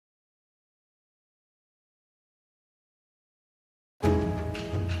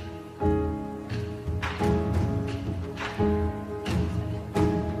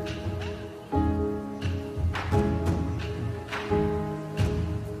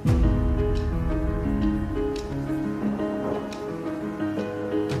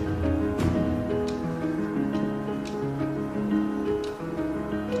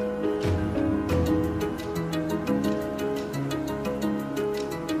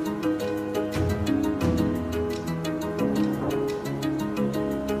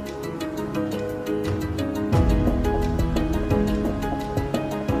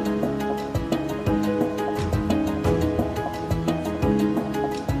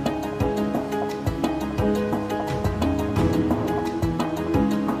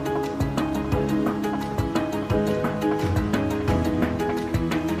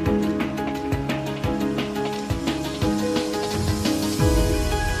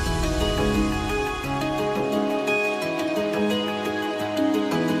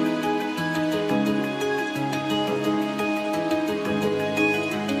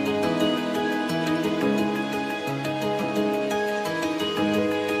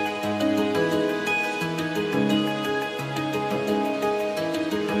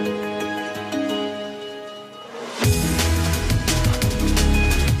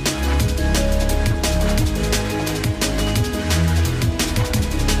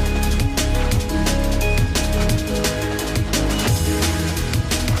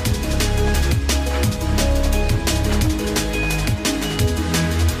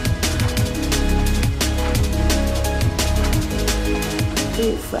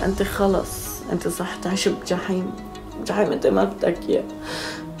فأنت خلص أنت صح تعيش بجحيم أنت ما بدك إياه.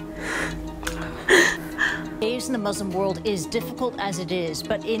 Days in the Muslim world is difficult as it is,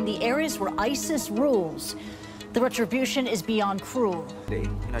 but in the areas where ISIS rules, the retribution is beyond cruel. You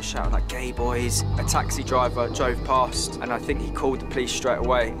know, shouting like gay boys. A taxi driver drove past and I think he called the police straight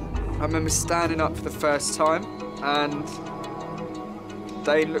away. I remember standing up for the first time and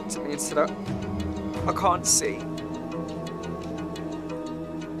they looked at me and said, I can't see.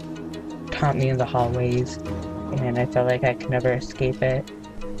 Caught me in the hallways and I felt like I could never escape it.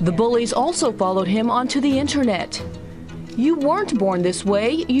 The bullies also followed him onto the internet. You weren't born this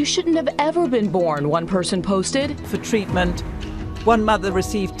way. You shouldn't have ever been born, one person posted. For treatment, one mother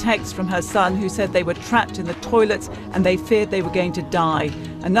received texts from her son who said they were trapped in the toilets and they feared they were going to die.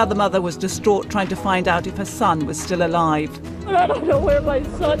 Another mother was distraught trying to find out if her son was still alive. I don't know where my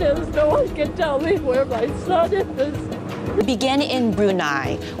son is. No one can tell me where my son is. We begin in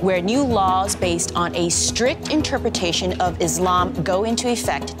Brunei, where new laws based on a strict interpretation of Islam go into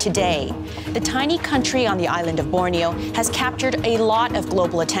effect today. The tiny country on the island of Borneo has captured a lot of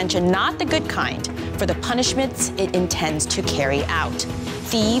global attention, not the good kind, for the punishments it intends to carry out.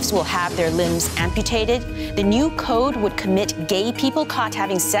 Thieves will have their limbs amputated. The new code would commit gay people caught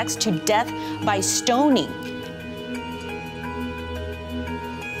having sex to death by stoning.